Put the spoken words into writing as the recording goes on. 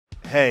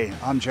Hey,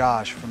 I'm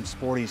Josh from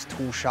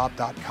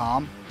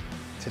sportystoolshop.com.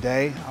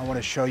 Today, I want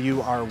to show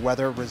you our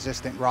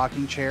weather-resistant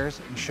rocking chairs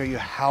and show you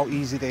how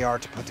easy they are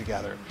to put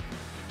together.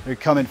 They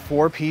come in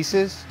 4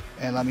 pieces,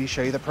 and let me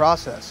show you the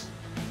process.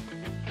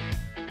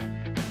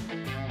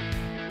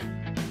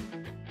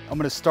 I'm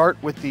going to start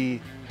with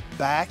the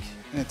back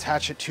and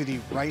attach it to the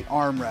right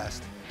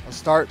armrest. I'll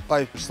start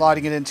by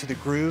sliding it into the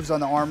grooves on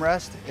the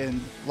armrest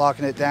and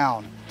locking it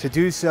down. To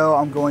do so,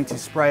 I'm going to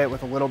spray it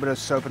with a little bit of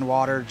soap and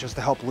water just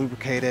to help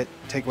lubricate it,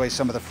 take away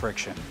some of the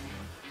friction.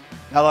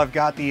 Now that I've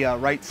got the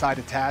right side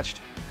attached,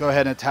 go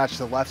ahead and attach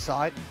the left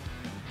side.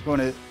 I'm going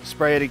to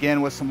spray it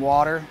again with some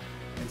water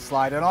and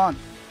slide it on.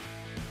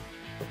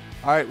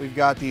 All right, we've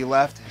got the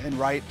left and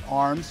right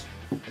arms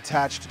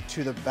attached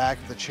to the back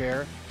of the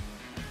chair.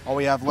 All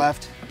we have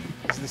left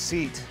is the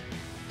seat.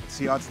 Let's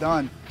see how it's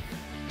done.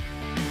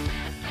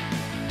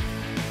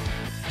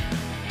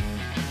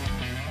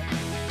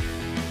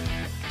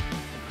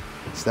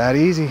 It's that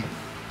easy.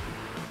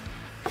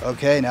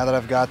 Okay, now that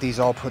I've got these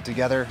all put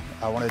together,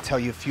 I want to tell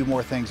you a few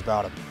more things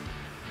about them.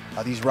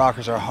 These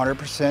rockers are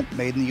 100%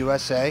 made in the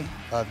USA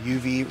of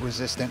UV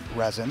resistant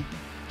resin.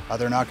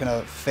 They're not going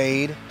to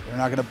fade, they're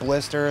not going to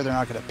blister, they're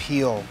not going to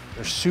peel.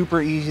 They're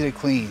super easy to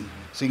clean,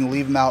 so you can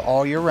leave them out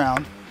all year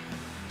round.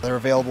 They're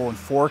available in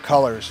 4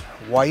 colors: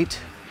 white,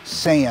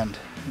 sand,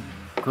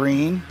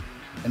 green,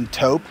 and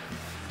taupe.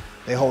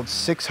 They hold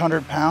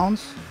 600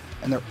 pounds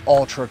and they're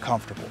ultra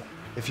comfortable.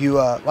 If you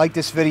like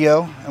this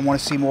video and want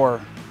to see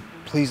more,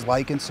 please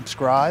like and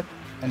subscribe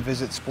and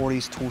visit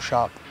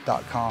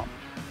sportystoolshop.com.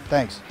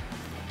 Thanks.